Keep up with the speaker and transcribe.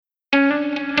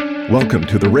Welcome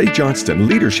to the Ray Johnston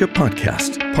Leadership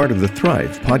Podcast, part of the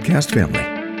Thrive podcast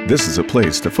family. This is a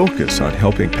place to focus on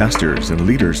helping pastors and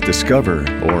leaders discover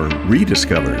or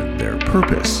rediscover their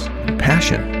purpose, and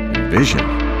passion, and vision.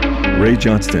 Ray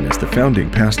Johnston is the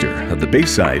founding pastor of the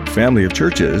Bayside family of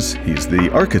churches. He's the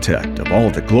architect of all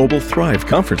the global Thrive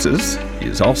conferences. He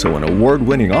is also an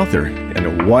award-winning author and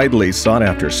a widely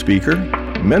sought-after speaker,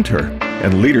 mentor,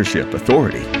 and leadership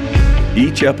authority.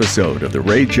 Each episode of the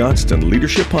Ray Johnston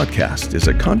Leadership Podcast is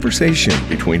a conversation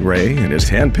between Ray and his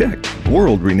handpicked,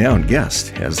 world-renowned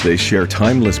guest as they share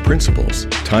timeless principles,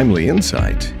 timely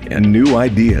insight, and new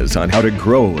ideas on how to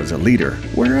grow as a leader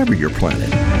wherever you're planted.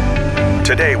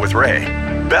 Today with Ray,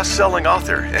 best-selling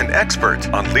author and expert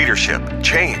on leadership,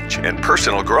 change, and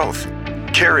personal growth,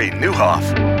 Carey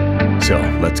Nieuwhof. So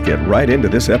let's get right into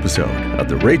this episode of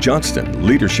the Ray Johnston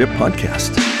Leadership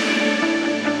Podcast.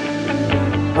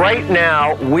 Right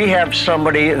now, we have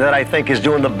somebody that I think is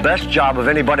doing the best job of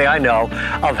anybody I know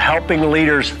of helping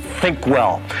leaders think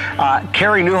well.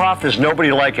 Carey Nieuwhof is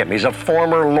nobody like him. He's a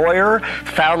former lawyer,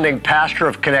 founding pastor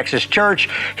of Connexus Church.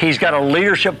 He's got a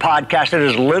leadership podcast that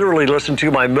is literally listened to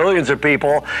by millions of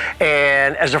people.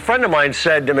 And as a friend of mine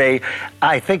said to me,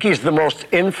 I think he's the most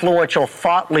influential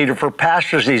thought leader for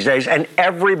pastors these days. And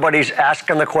everybody's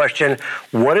asking the question,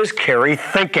 what is Carey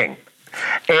thinking?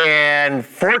 And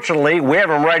fortunately, we have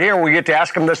him right here. We get to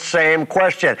ask him the same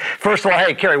question. First of all,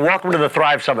 hey, Carey, welcome to the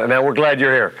Thrive Summit, man. We're glad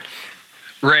you're here.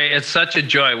 Ray, it's such a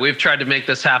joy. We've tried to make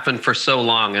this happen for so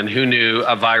long, and who knew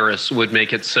a virus would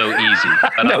make it so easy?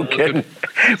 But no kidding.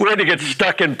 We had to get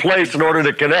stuck in place in order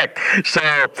to connect. So,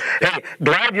 hey,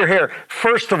 glad you're here.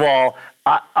 First of all,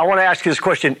 I want to ask you this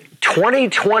question.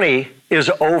 2020 is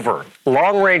over.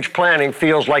 Long-range planning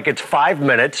feels like it's 5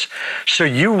 minutes. So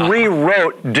you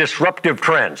rewrote Disruptive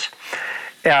Trends.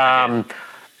 When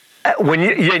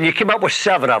you came up with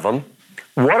 7 of them,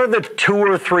 what are the 2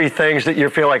 or 3 things that you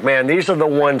feel like, man, these are the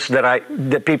ones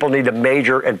that people need to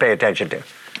major and pay attention to?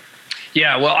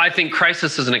 Yeah, well, I think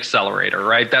crisis is an accelerator,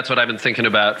 right? That's what I've been thinking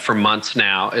about for months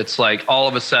now. It's like all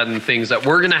of a sudden things that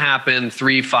were going to happen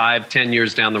 3, 5, 10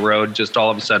 years down the road, just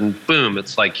all of a sudden, boom,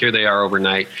 it's like here they are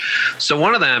overnight. So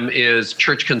one of them is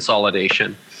church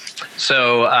consolidation.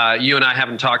 So you and I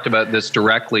haven't talked about this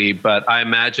directly, but I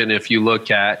imagine if you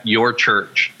look at your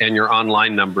church and your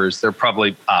online numbers, they're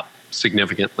probably up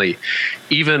significantly,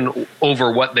 even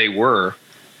over what they were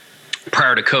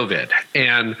prior to COVID.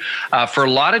 And for a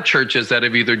lot of churches that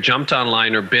have either jumped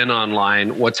online or been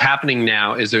online, what's happening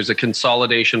now is there's a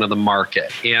consolidation of the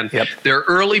market. And there are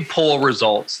early poll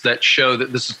results that show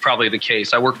that this is probably the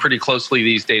case. I work pretty closely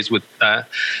these days with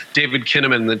David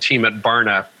Kinnaman and the team at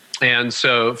Barna. And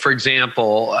so, for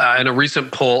example, in a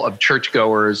recent poll of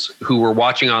churchgoers who were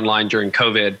watching online during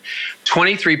COVID,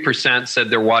 23%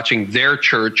 said they're watching their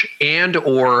church and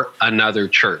or another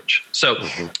church. So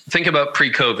think about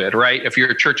pre-COVID, right? If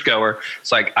you're a churchgoer,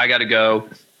 it's like, I got to go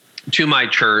to my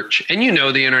church. And you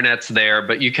know the internet's there,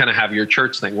 but you kind of have your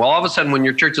church thing. Well, all of a sudden, when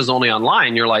your church is only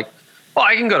online, you're like, well,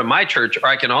 I can go to my church, or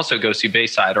I can also go see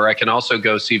Bayside, or I can also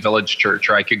go see Village Church,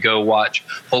 or I could go watch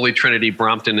Holy Trinity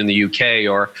Brompton in the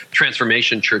UK, or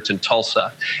Transformation Church in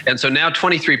Tulsa. And so now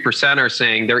 23% are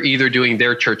saying they're either doing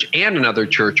their church and another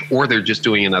church, or they're just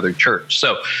doing another church.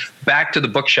 So back to the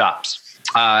bookshops.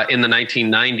 In the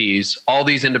 1990s, all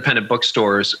these independent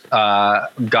bookstores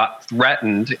got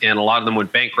threatened, and a lot of them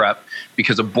went bankrupt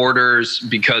because of borders,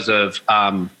 because of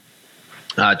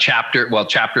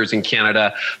Chapters in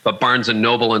Canada, but Barnes and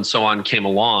Noble and so on came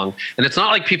along. And it's not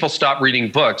like people stopped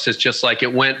reading books. It's just like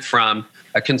it went from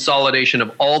a consolidation of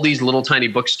all these little tiny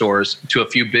bookstores to a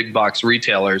few big box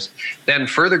retailers. Then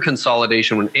further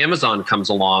consolidation when Amazon comes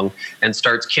along and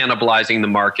starts cannibalizing the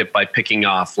market by picking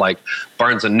off like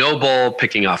Barnes and Noble,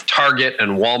 picking off Target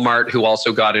and Walmart, who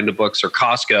also got into books, or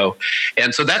Costco.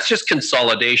 And so that's just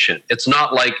consolidation. It's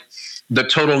not like the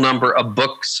total number of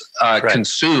books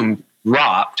consumed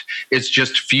dropped. It's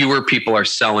just fewer people are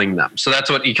selling them. So that's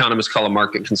what economists call a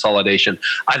market consolidation.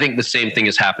 I think the same thing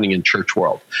is happening in church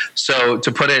world. So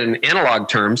to put it in analog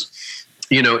terms,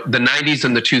 you know, the 90s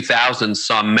and the 2000s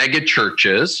saw mega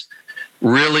churches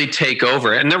really take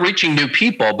over, and they're reaching new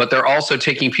people, but they're also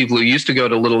taking people who used to go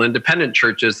to little independent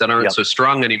churches that aren't so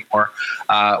strong anymore,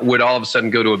 would all of a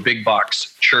sudden go to a big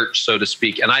box church, so to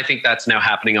speak. And I think that's now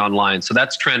happening online. So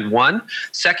that's trend one.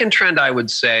 Second trend, I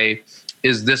would say,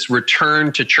 is this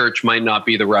return to church might not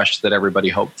be the rush that everybody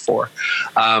hoped for.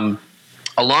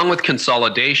 Along with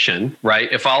consolidation, right?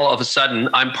 If all of a sudden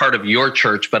I'm part of your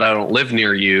church, but I don't live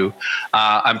near you,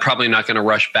 I'm probably not going to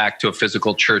rush back to a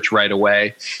physical church right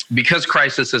away. Because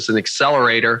crisis is an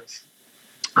accelerator,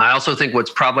 I also think what's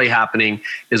probably happening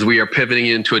is we are pivoting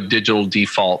into a digital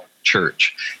default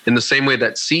church. In the same way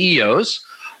that CEOs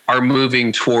are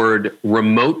moving toward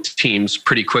remote teams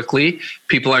pretty quickly,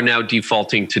 people are now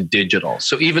defaulting to digital.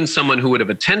 So even someone who would have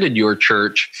attended your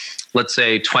church, let's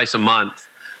say twice a month,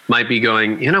 might be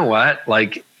going, you know what,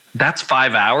 like that's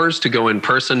 5 hours to go in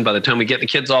person. By the time we get the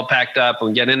kids all packed up and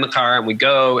we get in the car and we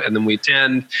go and then we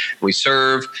attend, and we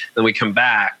serve, then we come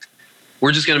back.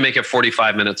 We're just going to make it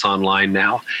 45 minutes online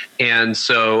now. And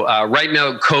so right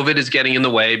now, COVID is getting in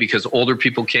the way because older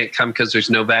people can't come because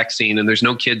there's no vaccine and there's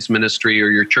no kids ministry or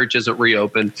your church isn't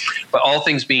reopened. But all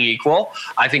things being equal,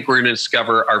 I think we're going to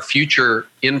discover our future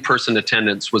in-person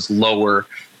attendance was lower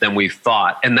than we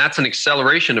thought. And that's an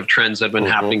acceleration of trends that have been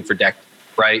happening for decades,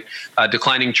 right?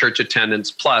 Declining church attendance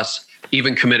plus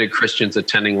even committed Christians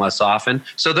attending less often.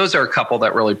 So those are a couple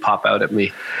that really pop out at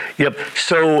me. Yep.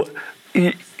 So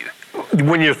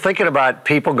when you're thinking about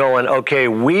people going, okay,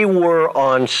 we were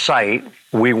on site,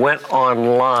 we went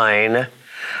online,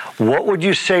 what would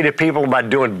you say to people about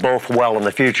doing both well in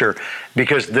the future?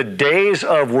 Because the days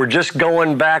of we're just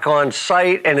going back on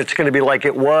site and it's going to be like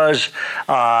it was,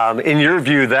 in your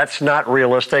view, that's not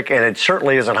realistic and it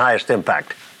certainly isn't highest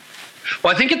impact.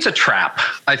 Well, I think it's a trap.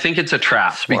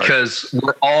 Smart. Because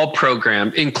we're all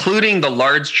programmed, including the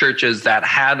large churches that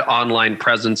had online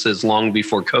presences long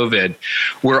before COVID.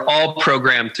 We're all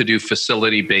programmed to do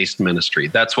facility-based ministry.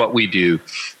 That's what we do.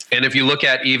 And if you look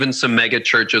at even some mega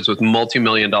churches with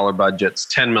multi-million-dollar budgets,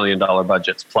 $10 million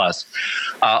budgets plus,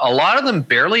 a lot of them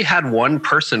barely had one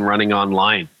person running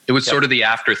online. It was sort of the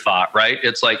afterthought, right?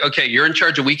 It's like, okay, you're in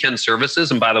charge of weekend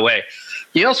services. And by the way,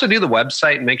 you also do the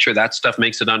website and make sure that stuff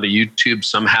makes it onto YouTube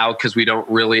somehow because we don't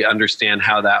really understand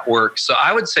how that works. So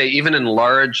I would say even in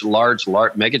large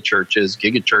mega churches,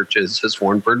 giga churches, as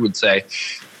Warren Bird would say,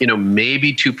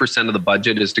 maybe 2% of the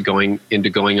budget is going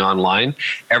online.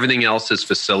 Everything else is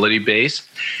facility-based.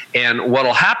 And what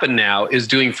will happen now is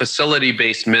doing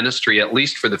facility-based ministry, at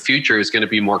least for the future, is going to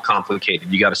be more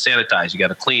complicated. You got to sanitize, you got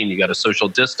to clean, you got to social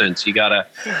distance, you got to,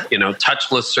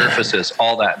 touchless surfaces,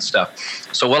 all that stuff.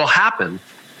 So what will happen,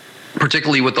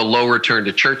 particularly with the low return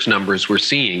to church numbers we're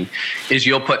seeing, is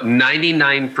you'll put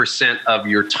 99% of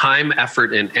your time,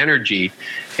 effort, and energy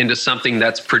into something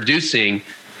that's producing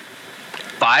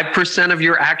 5% of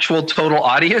your actual total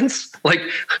audience. Like,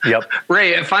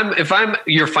 Ray, if I'm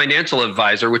your financial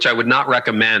advisor, which I would not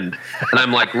recommend, and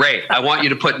I'm like, Ray, I want you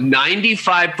to put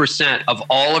 95% of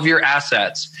all of your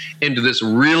assets into this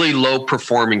really low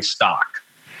performing stock,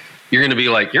 you're going to be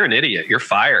like, you're an idiot, you're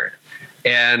fired.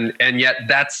 And yet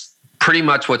that's pretty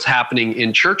much what's happening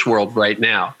in church world right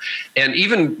now. And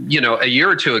even, a year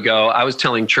or two ago, I was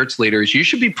telling church leaders, you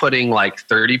should be putting like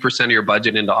 30% of your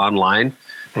budget into online,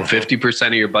 50%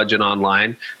 of your budget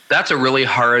online. That's a really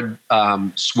hard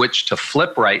switch to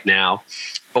flip right now.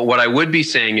 But what I would be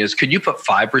saying is, could you put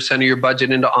 5% of your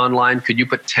budget into online? Could you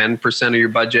put 10% of your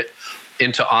budget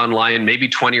into online? Maybe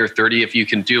 20 or 30 if you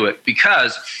can do it,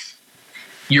 because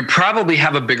you probably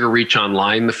have a bigger reach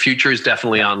online. The future is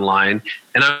definitely online.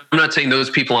 And I'm not saying those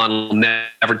people on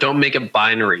never, don't make it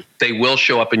binary. They will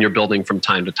show up in your building from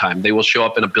time to time. They will show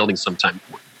up in a building sometime.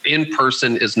 In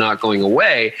person is not going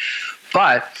away.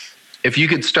 But if you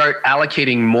could start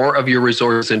allocating more of your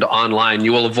resources into online,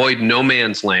 you will avoid no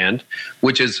man's land,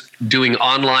 which is doing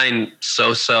online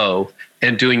so-so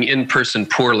and doing in-person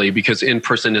poorly because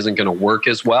in-person isn't going to work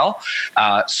as well.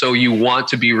 So you want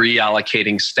to be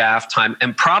reallocating staff time.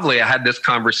 And probably I had this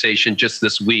conversation just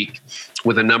this week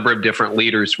with a number of different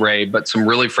leaders, Ray, but some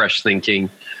really fresh thinking.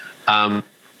 A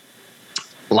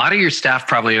lot of your staff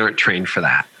probably aren't trained for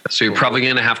that. So you're probably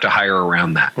going to have to hire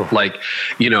around that. Like,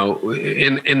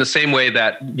 in the same way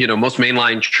that, most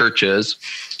mainline churches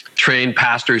train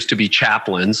pastors to be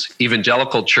chaplains,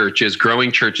 evangelical churches,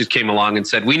 growing churches came along and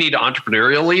said, we need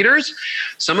entrepreneurial leaders.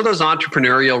 Some of those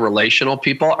entrepreneurial relational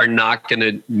people are not going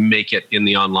to make it in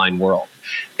the online world.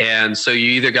 And so you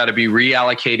either got to be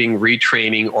reallocating,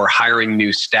 retraining, or hiring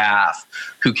new staff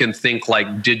who can think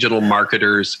like digital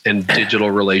marketers and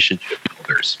digital relationship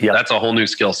builders. Yep. That's a whole new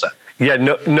skill set. Yeah,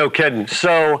 no kidding.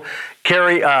 So,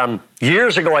 Kerry,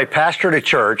 years ago, I pastored a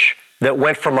church that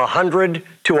went from 100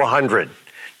 to 100.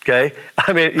 Okay,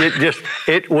 I mean, and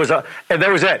that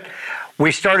was it.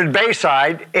 We started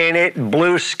Bayside, and it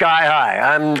blew sky high.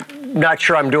 I'm not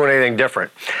sure I'm doing anything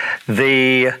different.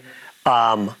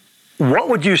 What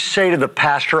would you say to the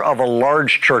pastor of a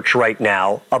large church right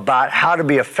now about how to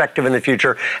be effective in the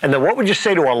future? And then what would you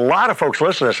say to a lot of folks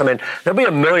listening to this? I mean, there'll be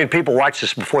 1 million people watch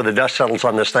this before the dust settles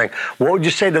on this thing. What would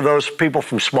you say to those people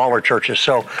from smaller churches?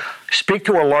 So speak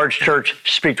to a large church,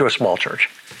 speak to a small church.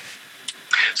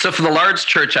 So for the large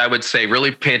church, I would say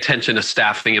really pay attention to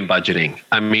staffing and budgeting.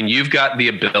 I mean, you've got the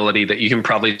ability that you can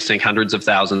probably sink hundreds of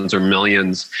thousands or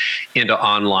millions into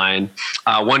online.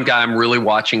 One guy I'm really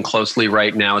watching closely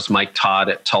right now is Mike Todd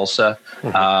at Tulsa.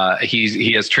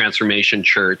 He has Transformation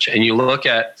Church. And you look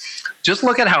at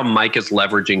how Mike is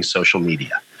leveraging social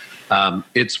media.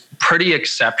 It's pretty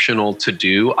exceptional to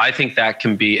do. I think that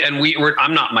can be, and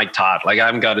I'm not Mike Todd. Like I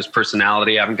haven't got his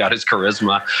personality. I haven't got his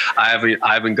charisma. I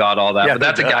haven't got all that, but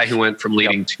that's a guy who went from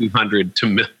leading 200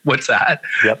 to what's that?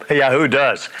 Yep. Yeah. Who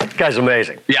does? This guy's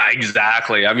amazing. Yeah,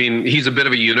 exactly. I mean, he's a bit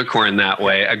of a unicorn that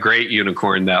way, a great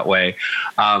unicorn that way.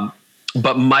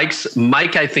 But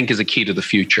Mike, I think, is a key to the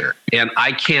future. And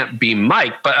I can't be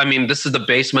Mike, but I mean, this is the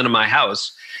basement of my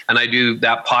house. And I do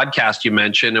that podcast you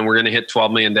mentioned, and we're going to hit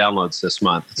 12 million downloads this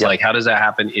month. It's like, how does that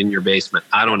happen in your basement?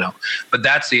 I don't know. But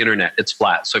that's the internet. It's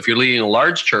flat. So if you're leading a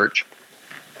large church,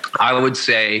 I would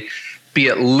say be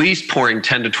at least pouring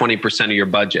 10 to 20% of your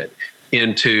budget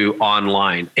into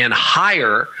online and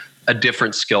hire a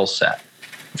different skill set.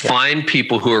 Find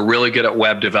people who are really good at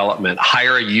web development.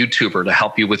 Hire a YouTuber to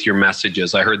help you with your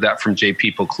messages. I heard that from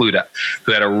JP Pokluda,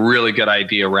 who had a really good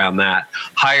idea around that.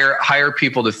 Hire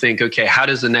people to think, okay, how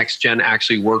does the next gen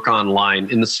actually work online?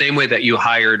 In the same way that you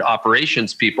hired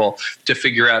operations people to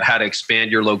figure out how to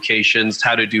expand your locations,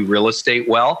 how to do real estate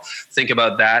well. Think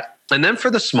about that. And then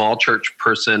for the small church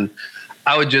person,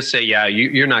 I would just say,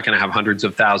 you're not going to have hundreds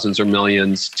of thousands or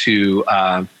millions to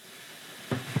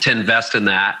invest in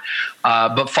that.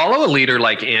 But follow a leader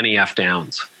like Annie F.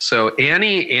 Downs. So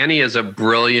Annie is a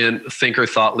brilliant thinker,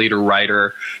 thought leader,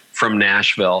 writer from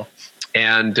Nashville.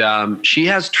 And she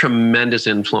has tremendous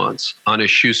influence on a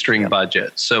shoestring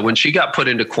budget. So when she got put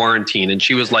into quarantine and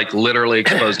she was like literally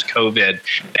exposed to COVID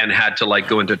and had to like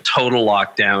go into total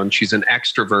lockdown, she's an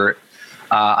extrovert.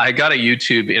 I got a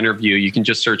YouTube interview. You can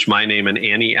just search my name and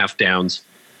Annie F. Downs.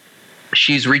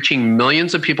 She's reaching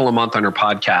millions of people a month on her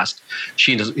podcast.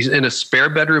 She's in a spare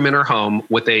bedroom in her home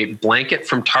with a blanket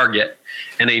from Target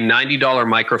and a $90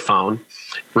 microphone,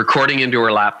 recording into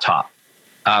her laptop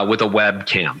with a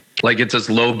webcam. Like it's as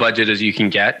low budget as you can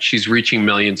get. She's reaching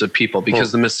millions of people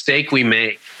because the mistake we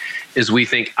make is we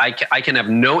think I can have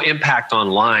no impact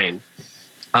online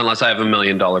unless I have $1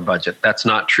 million budget. That's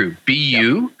not true. Be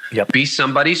you. Be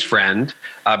somebody's friend.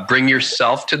 Bring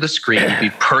yourself to the screen. Be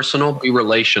personal. Be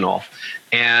relational.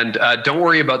 And don't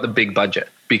worry about the big budget,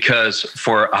 because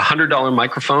for a $100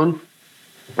 microphone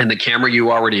and the camera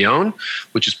you already own,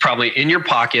 which is probably in your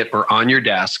pocket or on your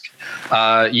desk,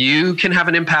 you can have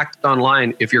an impact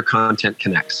online if your content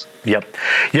connects. Yep.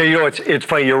 Yeah, you know, it's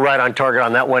funny. You're right on target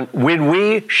on that one. When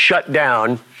we shut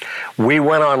down, we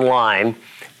went online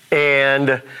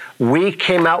and we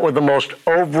came out with the most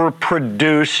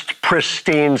overproduced,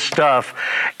 pristine stuff.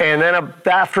 And then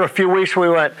after a few weeks, we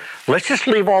went, let's just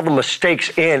leave all the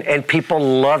mistakes in. And people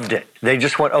loved it. They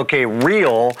just went, okay,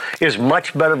 real is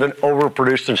much better than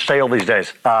overproduced and stale these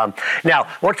days. Now, I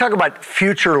want to talk about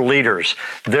future leaders.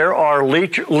 There are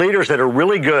leaders that are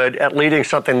really good at leading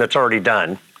something that's already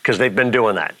done because they've been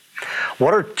doing that.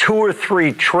 What are 2 or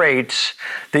 3 traits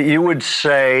that you would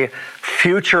say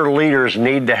future leaders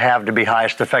need to have to be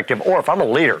highest effective? Or if I'm a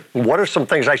leader, what are some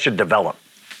things I should develop?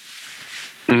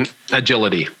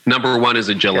 Agility. Number 1 is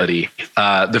agility.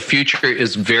 The future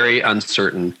is very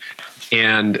uncertain,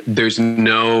 and there's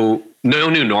no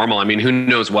new normal. I mean, who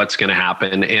knows what's going to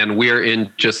happen? And we're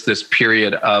in just this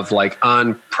period of like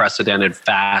unprecedented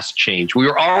fast change. We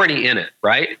were already in it,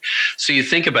 right? So you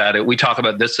think about it, we talk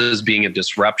about this as being a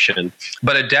disruption.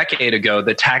 But a decade ago,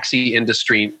 the taxi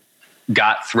industry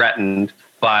got threatened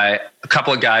by a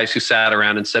couple of guys who sat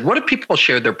around and said, what if people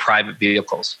shared their private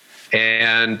vehicles?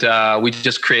 And we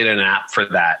just created an app for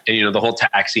that. And, you know, the whole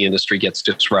taxi industry gets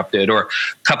disrupted. Or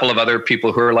a couple of other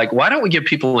people who are like, why don't we give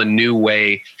people a new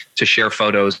way to share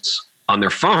photos on their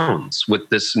phones with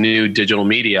this new digital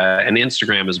media? And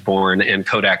Instagram is born and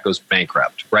Kodak goes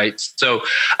bankrupt, right? So,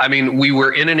 I mean, we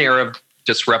were in an era of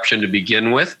disruption to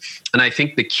begin with. And I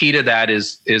think the key to that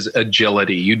is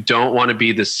agility. You don't want to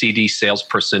be the CD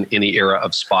salesperson in the era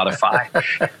of Spotify.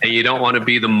 And you don't want to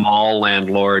be the mall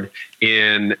landlord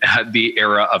in the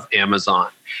era of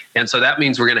Amazon. And so that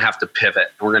means we're going to have to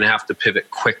pivot. We're going to have to pivot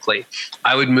quickly.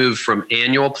 I would move from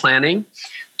annual planning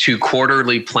to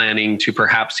quarterly planning to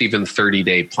perhaps even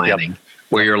 30-day planning. Yep.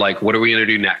 Where you're like, what are we going to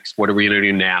do next? What are we going to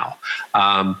do now?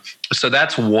 So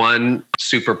that's one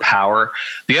superpower.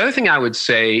 The other thing I would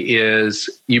say is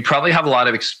you probably have a lot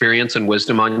of experience and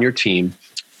wisdom on your team.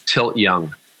 Tilt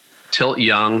young, tilt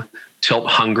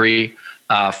hungry.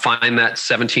 Find that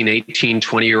 17, 18,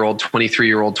 20-year-old,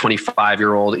 23-year-old,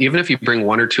 25-year-old, even if you bring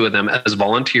one or two of them as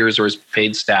volunteers or as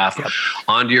paid staff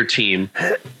onto your team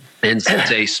and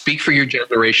say, speak for your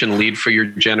generation, lead for your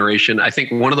generation. I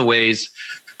think one of the ways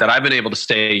that I've been able to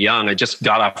stay young, I just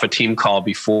got off a team call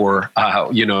before,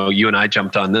 you and I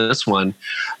jumped on this one.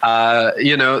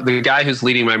 The guy who's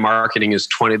leading my marketing is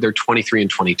they're 23 and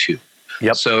 22.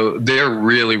 Yep. So they're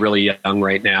really, really young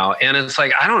right now. And it's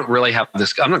like, I don't really have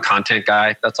this. I'm a content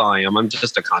guy. That's all I am. I'm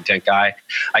just a content guy.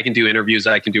 I can do interviews.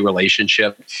 I can do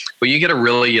relationship. But you get a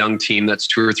really young team that's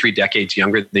 2 or 3 decades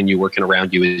younger than you working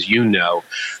around you, as you know,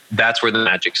 that's where the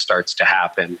magic starts to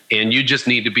happen. And you just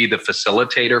need to be the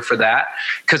facilitator for that.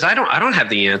 Because I don't have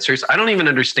the answers. I don't even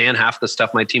understand half the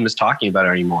stuff my team is talking about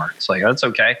anymore. It's like, that's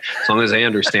okay. As long as they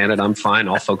understand it, I'm fine.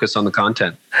 I'll focus on the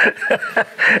content.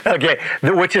 Okay.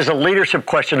 Which is a leadership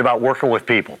question about working with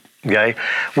people. Okay.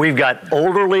 We've got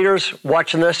older leaders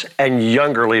watching this and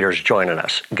younger leaders joining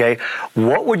us. Okay.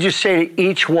 What would you say to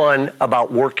each one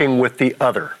about working with the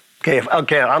other?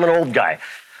 Okay. I'm an old guy.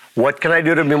 What can I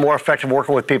do to be more effective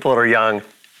working with people that are young,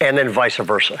 and then vice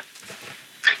versa?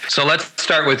 So let's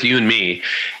start with you and me.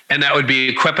 And that would be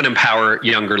equip and empower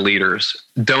younger leaders.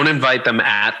 Don't invite them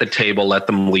at the table. Let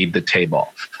them lead the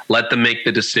table. Let them make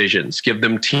the decisions. Give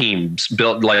them teams.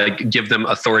 Give them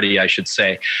authority, I should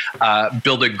say.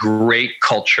 Build a great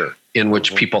culture in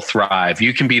which people thrive.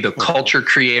 You can be the culture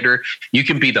creator. You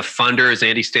can be the funder, as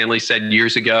Andy Stanley said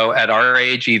years ago. At our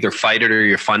age, you either fight it or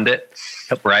you fund it.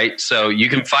 Yep. Right. So you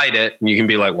can fight it and you can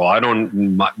be like, well,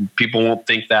 people won't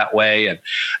think that way. And,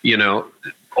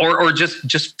 or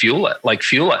just fuel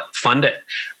it, fund it,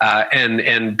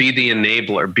 and be the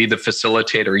enabler, be the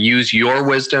facilitator, use your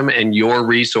wisdom and your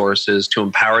resources to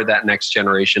empower that next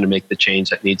generation to make the change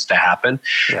that needs to happen.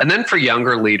 Yeah. And then for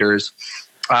younger leaders,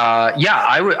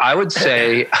 I would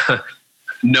say,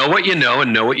 know what you know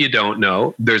and know what you don't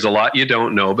know. There's a lot you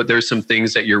don't know, but there's some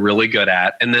things that you're really good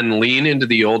at. And then lean into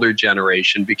the older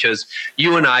generation, because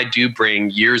you and I do bring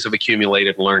years of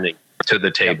accumulated learning to the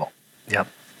table. Yep.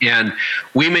 And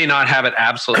we may not have it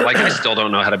absolutely, I still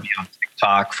don't know how to be on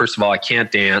TikTok. First of all, I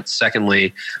can't dance.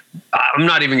 Secondly, I'm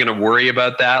not even going to worry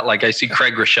about that. I see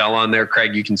Craig Rochelle on there.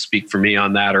 Craig, you can speak for me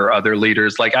on that, or other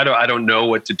leaders. I don't know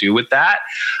what to do with that.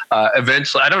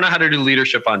 Eventually, I don't know how to do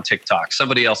leadership on TikTok.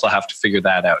 Somebody else will have to figure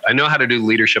that out. I know how to do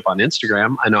leadership on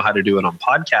Instagram. I know how to do it on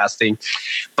podcasting.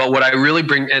 But what I really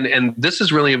bring, and this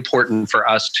is really important for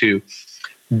us too,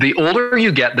 the older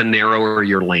you get, the narrower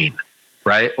your lane.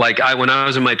 Right? When I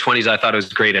was in my 20s, I thought I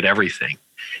was great at everything.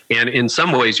 And in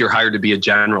some ways, you're hired to be a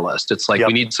generalist. It's like,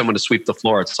 we need someone to sweep the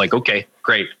floor. It's like, okay,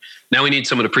 great. Now we need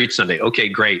someone to preach Sunday. Okay,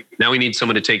 great. Now we need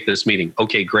someone to take this meeting.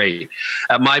 Okay, great.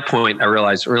 At my point, I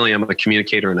realized really I'm a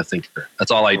communicator and a thinker. That's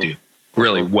all I do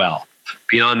really well.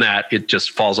 Beyond that, it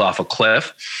just falls off a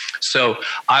cliff. So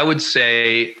I would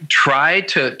say try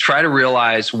to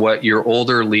realize what your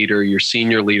older leader, your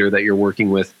senior leader that you're working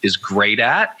with is great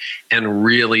at, and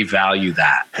really value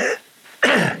that.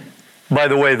 By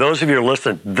the way, those of you who are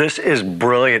listening, this is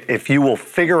brilliant. If you will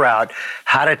figure out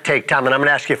how to take time, and I'm going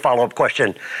to ask you a follow-up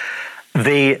question.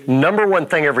 The number one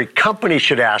thing every company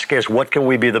should ask is, what can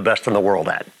we be the best in the world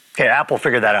at? Okay, Apple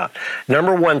figured that out.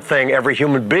 Number one thing every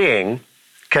human being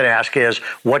can ask is,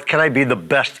 what can I be the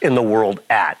best in the world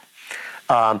at?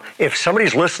 If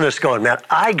somebody's listening to this going, man,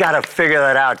 I got to figure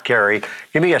that out, Carey,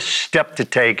 give me a step to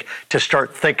take to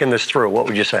start thinking this through. What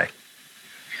would you say?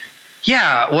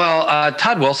 Yeah, well,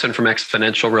 Todd Wilson from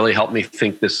Exponential really helped me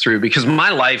think this through, because my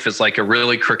life is like a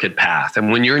really crooked path.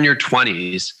 And when you're in your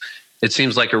 20s, it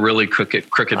seems like a really crooked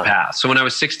path. So when I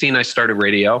was 16, I started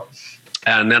radio,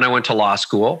 and then I went to law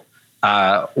school,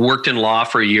 worked in law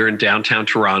for a year in downtown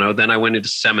Toronto. Then I went into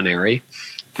seminary,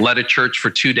 led a church for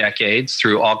 2 decades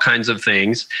through all kinds of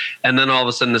things. And then all of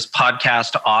a sudden this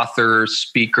podcast author,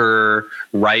 speaker,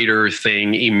 writer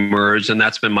thing emerged. And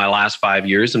that's been my last 5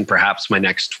 years and perhaps my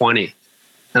next 20.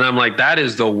 And I'm like, that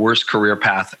is the worst career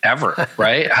path ever,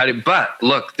 right? But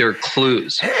look, there are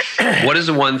clues. What is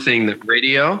the one thing that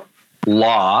radio,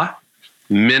 law,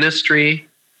 ministry,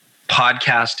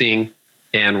 podcasting,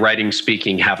 and writing,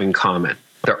 speaking have in common?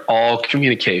 They're all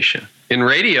communication. In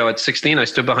radio at 16, I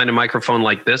stood behind a microphone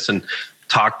like this and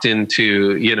talked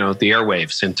into, the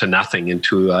airwaves, into nothing,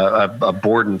 into a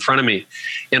board in front of me.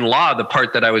 In law, the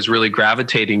part that I was really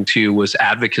gravitating to was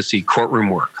advocacy, courtroom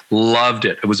work. Loved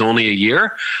it. It was only a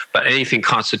year, but anything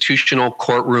constitutional,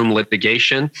 courtroom,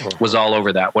 litigation was all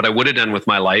over that. What I would have done with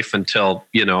my life until,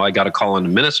 I got a call into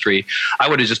ministry, I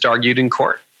would have just argued in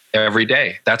court every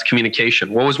day. That's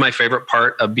communication. What was my favorite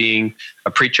part of being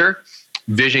a preacher?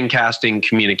 Vision casting,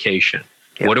 communication.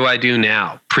 Yep. What do I do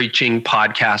now? Preaching,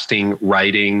 podcasting,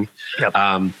 writing.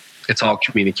 Yep. It's all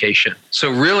communication.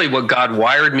 So really what God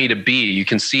wired me to be, you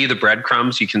can see the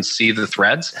breadcrumbs, you can see the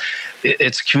threads.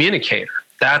 It's a communicator.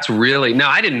 That's really, now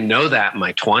I didn't know that in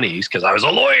my 20s because I was a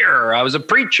lawyer, I was a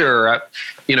preacher,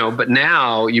 but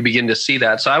now you begin to see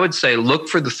that. So I would say, look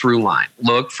for the through line,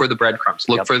 look for the breadcrumbs,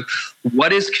 look for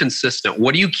what is consistent.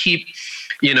 What do you keep,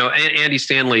 Andy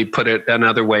Stanley put it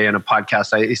another way in a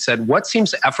podcast. He said, what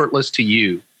seems effortless to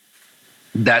you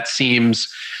that seems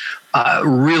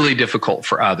really difficult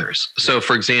for others? So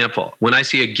for example, when I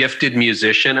see a gifted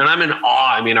musician, and I'm in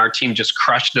awe, our team just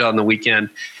crushed it on the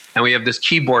weekend, and we have this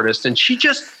keyboardist, and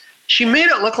she made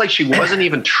it look like she wasn't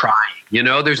even trying.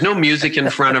 There's no music in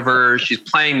front of her. She's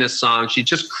playing this song. She's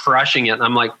just crushing it. And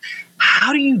I'm like,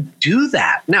 how do you do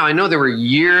that? Now, I know there were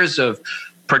years of,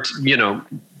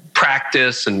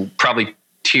 practice and probably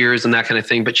tears and that kind of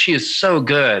thing, but she is so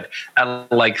good at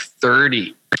like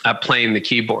 30 at playing the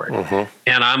keyboard. Mm-hmm.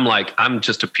 And I'm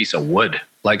just a piece of wood.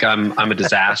 Like I'm a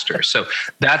disaster. So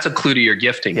that's a clue to your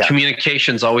gifting. Yeah.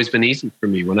 Communication's always been easy for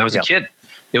me. When I was a kid,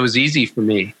 it was easy for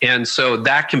me. And so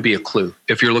that can be a clue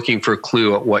if you're looking for a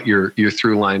clue at what your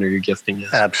through line or your gifting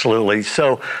is. Absolutely.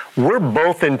 So we're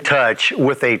both in touch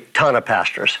with a ton of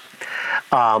pastors.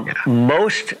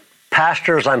 Most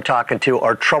pastors I'm talking to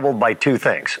are troubled by two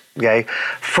things. Okay.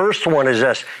 First one is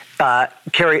this,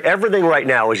 Carey, everything right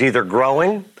now is either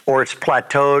growing or it's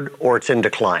plateaued or it's in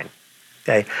decline.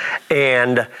 Okay.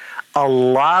 And a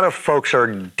lot of folks are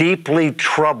deeply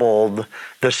troubled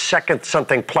the second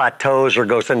something plateaus or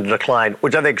goes into decline,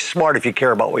 which I think is smart if you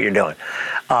care about what you're doing.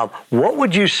 What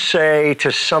would you say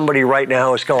to somebody right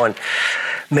now who's going,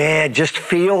 man, it just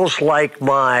feels like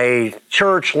my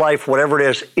church life, whatever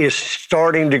it is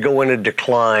starting to go into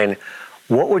decline?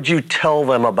 What would you tell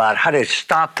them about how to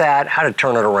stop that, how to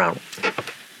turn it around?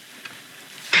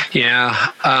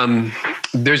 Yeah.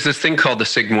 There's this thing called the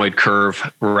sigmoid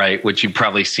curve, right? Which you've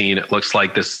probably seen. It looks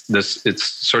like this, it's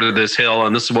sort of this hill,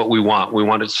 and this is what we want. We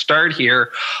want to start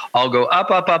here. I'll go up,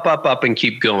 up, up, up, up, and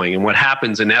keep going. And what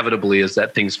happens inevitably is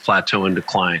that things plateau and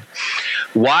decline.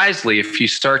 Wisely, if you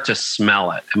start to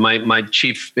smell it, my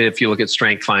chief, if you look at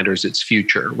Strength Finders, it's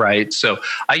future, right? So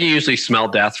I can usually smell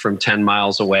death from 10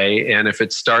 miles away. And if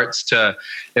it starts to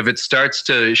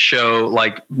show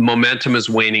like momentum is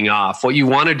waning off, what you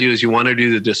want to do is you want to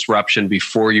do the disruption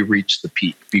before you reach the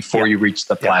peak, before you reach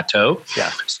the plateau.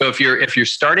 Yeah. So if you're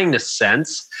starting to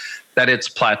sense that it's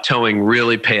plateauing,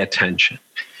 really pay attention.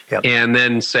 Yep. And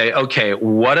then say, okay,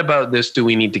 what about this do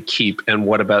we need to keep? And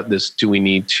what about this do we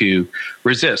need to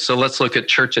resist? So let's look at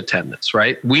church attendance,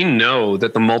 right? We know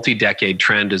that the multi-decade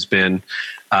trend has been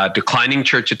declining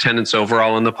church attendance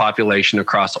overall in the population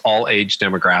across all age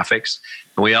demographics.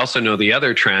 And we also know the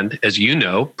other trend, as you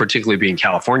know, particularly being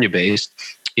California-based,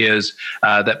 is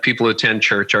that people who attend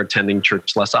church are attending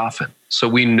church less often. So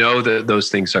we know that those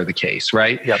things are the case,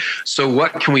 right? Yep. So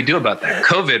what can we do about that?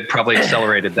 COVID probably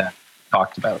accelerated that.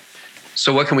 Talked about.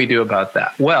 So what can we do about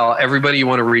that? Well, everybody you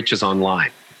want to reach is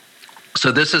online.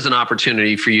 So this is an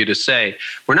opportunity for you to say,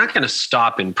 we're not going to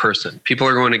stop in person. People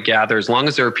are going to gather. As long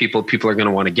as there are people are going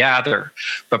to want to gather.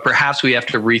 But perhaps we have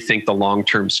to rethink the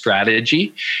long-term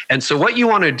strategy. And so what you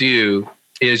want to do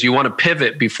is you want to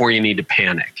pivot before you need to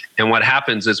panic. And what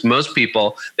happens is most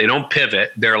people, they don't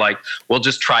pivot. They're like, we'll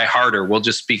just try harder. We'll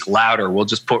just speak louder. We'll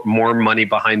just put more money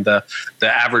behind the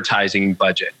advertising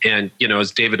budget. And,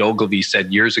 as David Ogilvy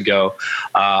said years ago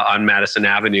on Madison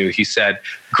Avenue, he said,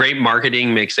 great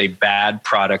marketing makes a bad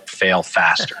product fail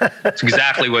faster. That's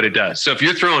exactly what it does. So if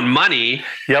you're throwing money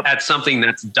at something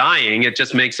that's dying, it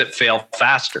just makes it fail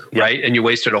faster, right? And you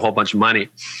wasted a whole bunch of money.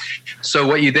 So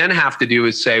what you then have to do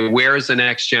is say, where is the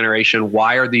next generation?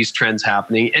 Why are these trends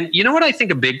happening? And you know what I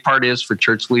think a big part is for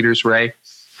church leaders, Ray?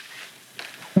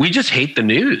 We just hate the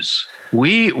news.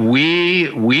 We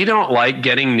don't like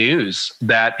getting news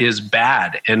that is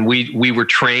bad. And we were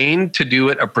trained to do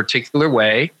it a particular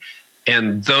way.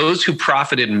 And those who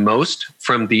profited most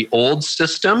from the old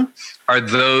system are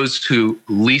those who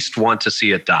least want to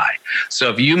see it die. So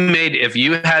if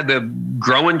you had the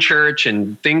growing church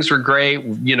and things were great,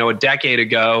 a decade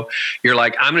ago, you're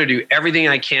like, I'm going to do everything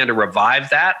I can to revive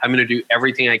that. I'm going to do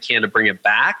everything I can to bring it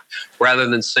back, rather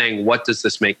than saying, what does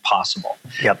this make possible?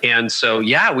 Yep. And so,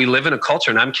 we live in a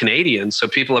culture, and I'm Canadian, so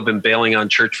people have been bailing on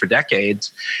church for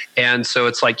decades. And so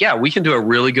it's like, we can do a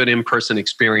really good in-person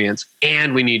experience,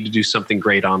 and we need to do something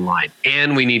great online,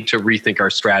 and we need to rethink our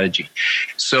strategy.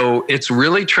 So it's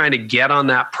really trying to get on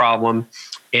that problem.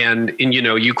 And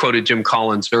you quoted Jim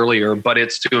Collins earlier, but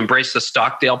it's to embrace the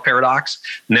Stockdale paradox,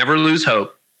 never lose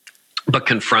hope, but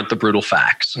confront the brutal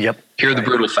facts. Yep. Hear the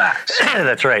brutal facts.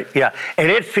 That's right. Yeah.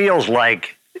 And it feels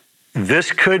like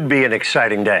this could be an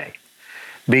exciting day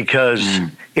because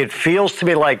it feels to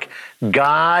me like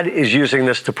God is using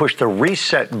this to push the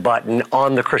reset button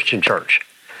on the Christian church.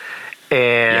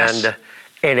 And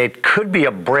it could be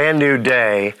a brand new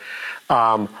day.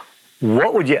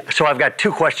 What would you, so I've got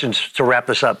two questions to wrap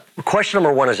this up. Question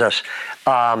number one is this.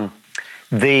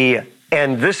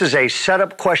 And this is a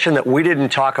setup question that we didn't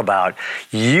talk about.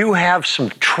 You have some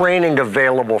training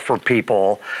available for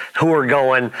people who are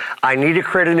going, I need to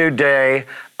create a new day.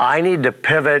 I need to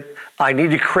pivot. I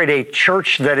need to create a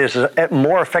church that is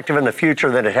more effective in the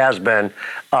future than it has been.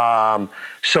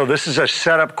 So this is a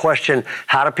setup question.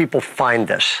 How do people find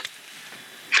this?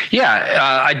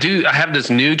 Yeah, I do. I have this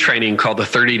new training called the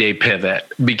 30-Day Pivot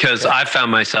because I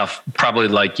found myself probably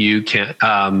like you,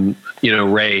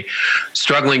 Ray,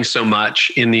 struggling so much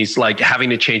in these, like having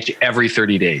to change every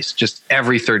 30 days, just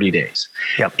every 30 days.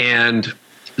 Yep. And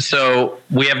so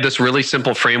we have this really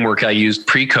simple framework I used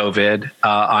pre-COVID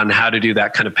on how to do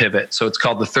that kind of pivot. So it's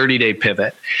called the 30-Day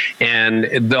Pivot.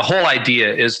 And the whole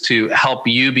idea is to help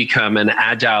you become an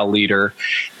agile leader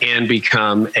and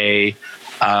become an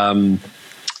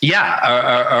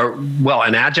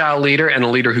agile leader and a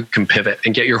leader who can pivot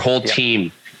and get your whole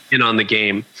team in on the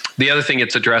game. The other thing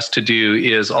it's addressed to do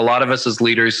is a lot of us as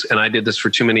leaders, and I did this for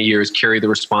too many years, carry the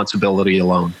responsibility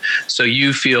alone. So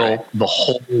you feel the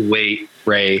whole weight,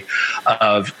 Ray,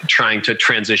 of trying to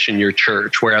transition your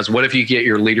church. Whereas what if you get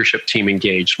your leadership team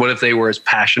engaged? What if they were as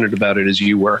passionate about it as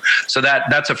you were? So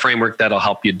that's a framework that'll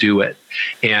help you do it.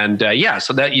 And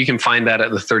so that you can find that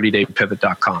at the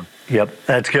 30daypivot.com. Yep,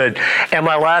 that's good. And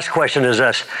my last question is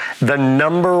this. The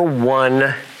number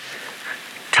one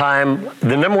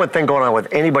thing going on with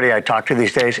anybody I talk to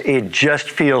these days, it just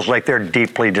feels like they're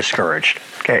deeply discouraged.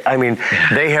 Okay, I mean,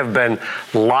 they have been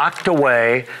locked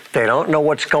away. They don't know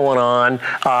what's going on.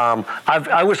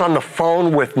 I was on the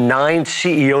phone with 9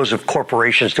 CEOs of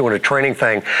corporations doing a training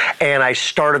thing, and I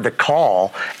started the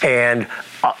call, and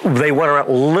they went around,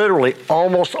 literally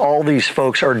almost all these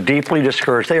folks are deeply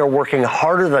discouraged. They are working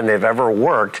harder than they've ever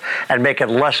worked and making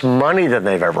less money than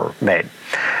they've ever made.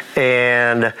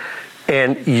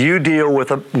 And you deal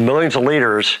with millions of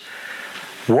leaders.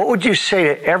 What would you say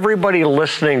to everybody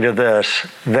listening to this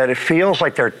that it feels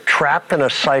like they're trapped in a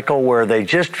cycle where they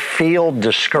just feel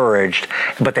discouraged,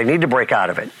 but they need to break out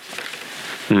of it?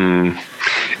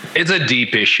 It's a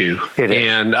deep issue. It is.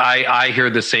 And I hear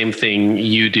the same thing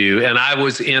you do. And I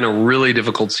was in a really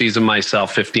difficult season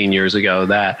myself 15 years ago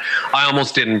that I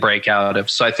almost didn't break out of.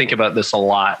 So I think about this a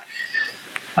lot.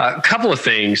 A couple of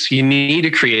things. You need to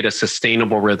create a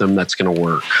sustainable rhythm that's going to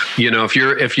work. You know, if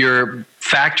you're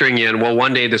factoring in, well,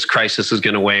 one day this crisis is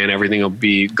going to and everything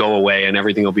will go away and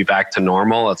everything will be back to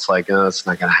normal. It's like, it's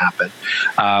not going to happen.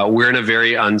 We're in a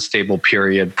very unstable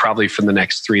period, probably for the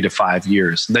next 3 to 5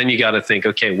 years. Then you got to think,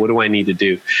 okay, what do I need to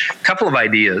do? A couple of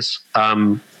ideas.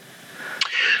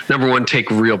 Number one, take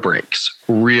real breaks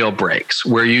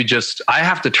where I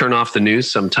have to turn off the news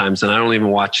sometimes and I don't even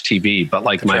watch TV, but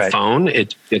like my phone,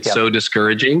 it's so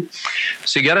discouraging.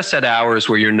 So you got to set hours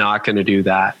where you're not going to do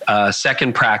that.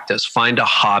 Second practice, find a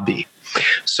hobby.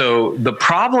 So the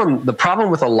problem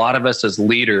with a lot of us as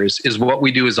leaders is what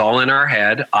we do is all in our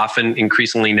head. Often,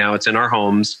 increasingly now, it's in our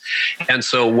homes. And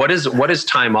so what is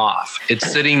time off? It's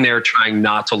sitting there trying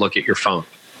not to look at your phone.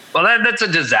 Well, that's a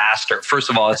disaster. First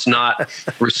of all, it's not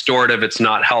restorative. It's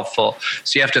not helpful.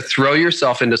 So you have to throw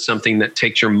yourself into something that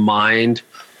takes your mind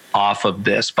off of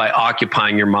this by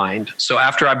occupying your mind. So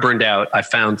after I burned out, I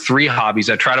found 3 hobbies.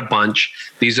 I tried a bunch.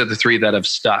 These are the 3 that have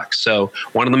stuck. So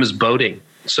one of them is boating.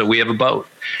 So we have a boat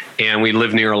and we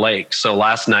live near a lake. So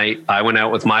last night I went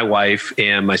out with my wife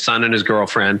and my son and his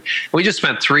girlfriend. We just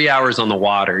spent 3 hours on the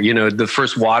water, the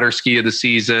first water ski of the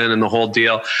season and the whole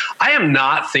deal. I am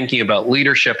not thinking about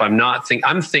leadership.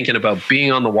 I'm thinking about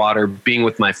being on the water, being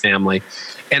with my family.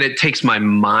 And it takes my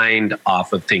mind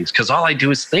off of things because all I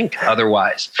do is think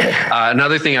otherwise.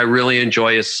 Another thing I really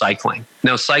enjoy is cycling.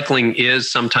 Now, cycling is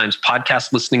sometimes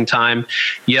podcast listening time.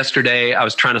 Yesterday, I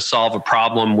was trying to solve a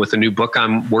problem with a new book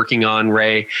I'm working on,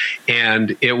 Ray,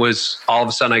 and it was all of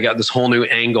a sudden I got this whole new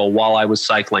angle while I was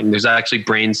cycling. There's actually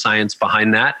brain science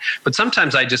behind that. But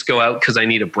sometimes I just go out because I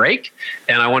need a break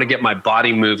and I want to get my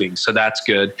body moving. So that's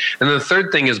good. And then the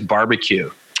third thing is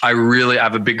barbecue. I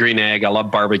have a big green egg. I love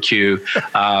barbecue.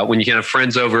 When you can have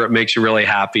friends over, it makes you really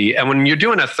happy. And when you're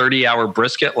doing a 30-hour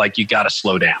brisket, you got to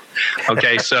slow down.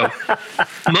 Okay, so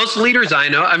most leaders I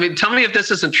know, tell me if this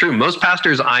isn't true. Most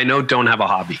pastors I know don't have a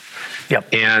hobby.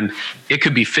 Yep. And it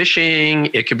could be fishing.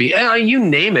 It could be, you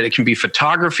name it. It can be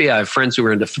photography. I have friends who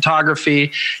are into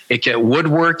photography. It can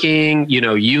woodworking,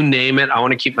 you name it. I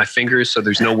want to keep my fingers so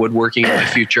there's no woodworking in my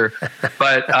future.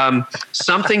 But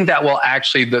something that will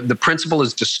actually, the principle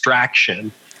is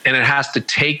distraction. And it has to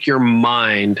take your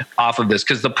mind off of this.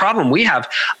 Because the problem we have,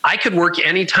 I could work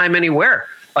anytime, anywhere.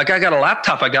 Like I got a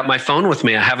laptop, I got my phone with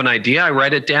me. I have an idea, I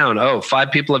write it down.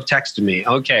 5 people have texted me.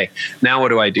 Okay, now what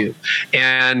do I do?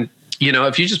 And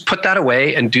if you just put that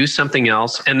away and do something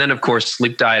else, and then of course,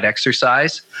 sleep, diet,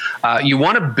 exercise, you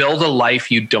want to build a life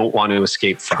you don't want to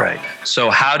escape from. Right.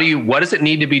 So what does it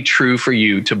need to be true for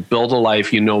you to build a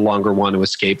life you no longer want to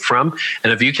escape from?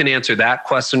 And if you can answer that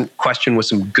question with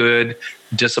some good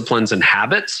disciplines and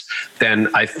habits,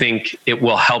 then I think it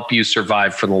will help you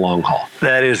survive for the long haul.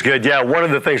 That is good. Yeah, one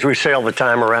of the things we say all the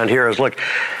time around here is, look,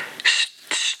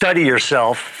 study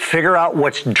yourself, figure out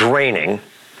what's draining,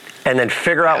 and then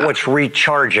figure out what's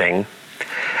recharging,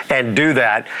 and do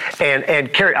that.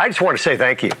 And Carey, I just want to say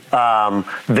thank you.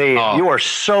 You are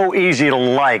so easy to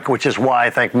like, which is why I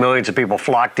think millions of people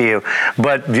flock to you.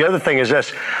 But the other thing is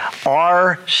this,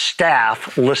 our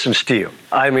staff listens to you.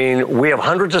 I mean, we have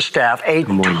hundreds of staff, a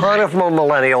ton of them are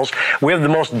millennials. We have the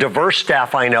most diverse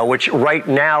staff I know, which right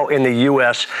now in the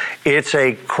U.S., it's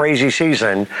a crazy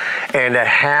season. And to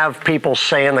have people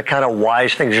saying the kind of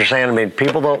wise things you're saying, I mean,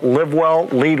 people don't live well,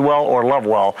 lead well, or love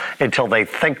well until they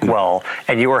think well.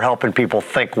 And you are helping people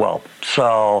think well.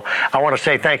 So I want to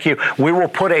say thank you. We will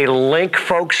put a link,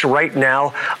 folks, right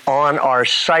now on our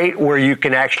site where you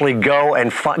can actually go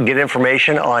and get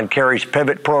information on Carey's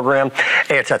Pivot program.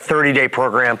 It's a 30-day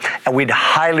program, and we'd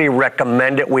highly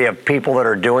recommend it. We have people that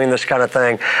are doing this kind of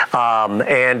thing.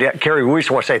 And Carey, we just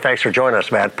want to say thanks for joining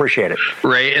us, man. Appreciate it.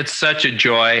 Ray, it's such a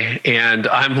joy, and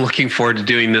I'm looking forward to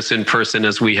doing this in person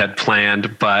as we had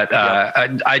planned. But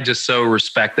I just so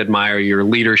respect, admire your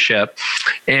leadership,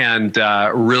 and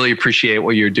really appreciate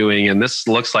what you're doing. And this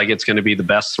looks like it's going to be the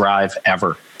best Thrive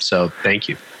ever. So thank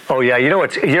you. Oh yeah, you know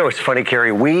what's funny,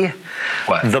 Carey?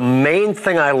 The main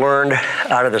thing I learned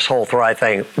out of this whole Thrive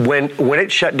thing, when it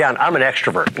shut down, I'm an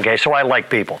extrovert, okay, so I like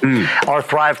people. Our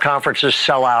Thrive conferences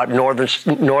sell out, northern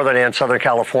and Southern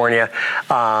California.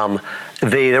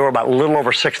 There were about a little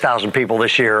over 6,000 people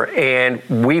this year, and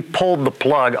we pulled the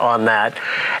plug on that,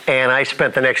 and I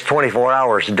spent the next 24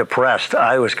 hours depressed.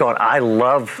 I was going, I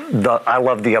love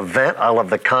the event, I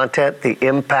love the content, the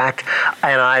impact,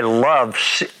 and I love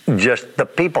just the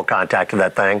people contact of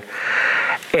that thing.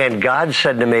 And God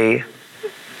said to me,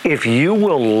 if you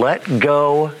will let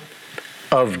go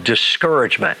of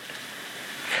discouragement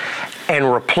and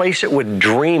replace it with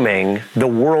dreaming, the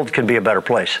world can be a better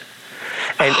place.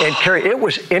 And Carey, it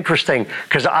was interesting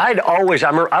because I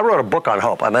wrote a book on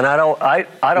hope. I mean,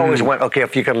 I'd always went, okay,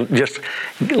 if you can just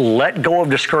let go of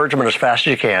discouragement as fast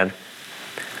as you can,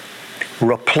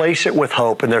 replace it with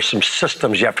hope, and there's some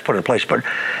systems you have to put in place, but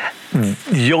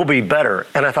you'll be better.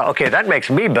 And I thought, okay, that makes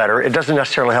me better. It doesn't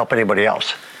necessarily help anybody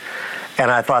else.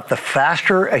 And I thought the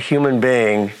faster a human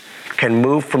being can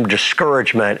move from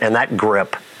discouragement and that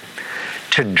grip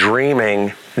to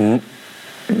dreaming,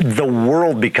 the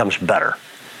world becomes better.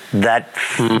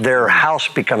 Their house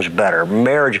becomes better,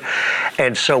 marriage.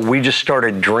 And so we just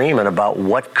started dreaming about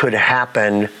what could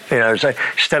happen.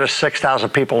 Instead of 6,000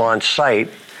 people on site,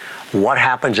 what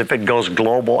happens if it goes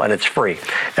global and it's free?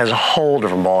 It's a whole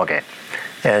different ballgame.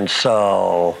 And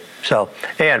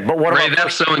but what Ray, about...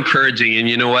 That's so encouraging. And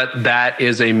you know what? That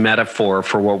is a metaphor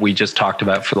for what we just talked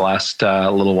about for the last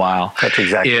little while. That's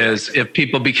exactly if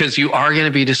people, because you are going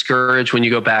to be discouraged when you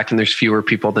go back and there's fewer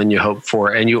people than you hoped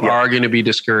for. And you are going to be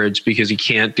discouraged because you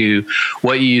can't do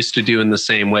what you used to do in the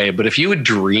same way. But if you would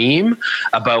dream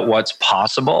about what's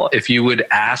possible, if you would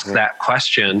ask that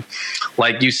question,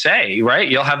 like you say, right,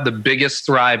 you'll have the biggest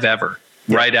Thrive ever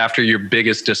right after your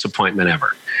biggest disappointment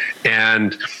ever.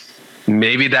 And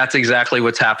maybe that's exactly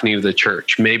what's happening to the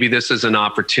church. Maybe this is an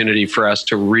opportunity for us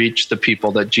to reach the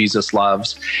people that Jesus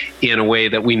loves in a way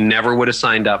that we never would have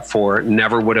signed up for,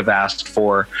 never would have asked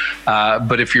for.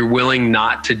 But if you're willing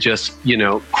not to just,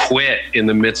 quit in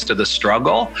the midst of the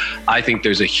struggle, I think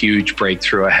there's a huge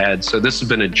breakthrough ahead. So this has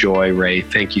been a joy, Ray.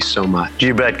 Thank you so much.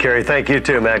 You bet, Carey. Thank you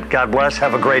too, man. God bless.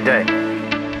 Have a great day.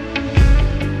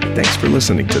 Thanks for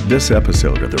listening to this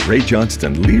episode of the Ray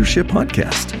Johnston Leadership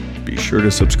Podcast. Be sure to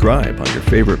subscribe on your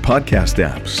favorite podcast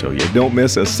app so you don't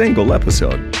miss a single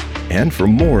episode. And for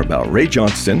more about Ray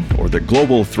Johnston or the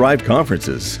Global Thrive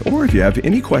Conferences, or if you have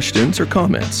any questions or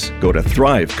comments, go to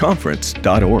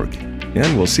thriveconference.org.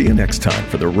 And we'll see you next time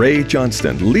for the Ray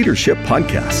Johnston Leadership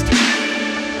Podcast.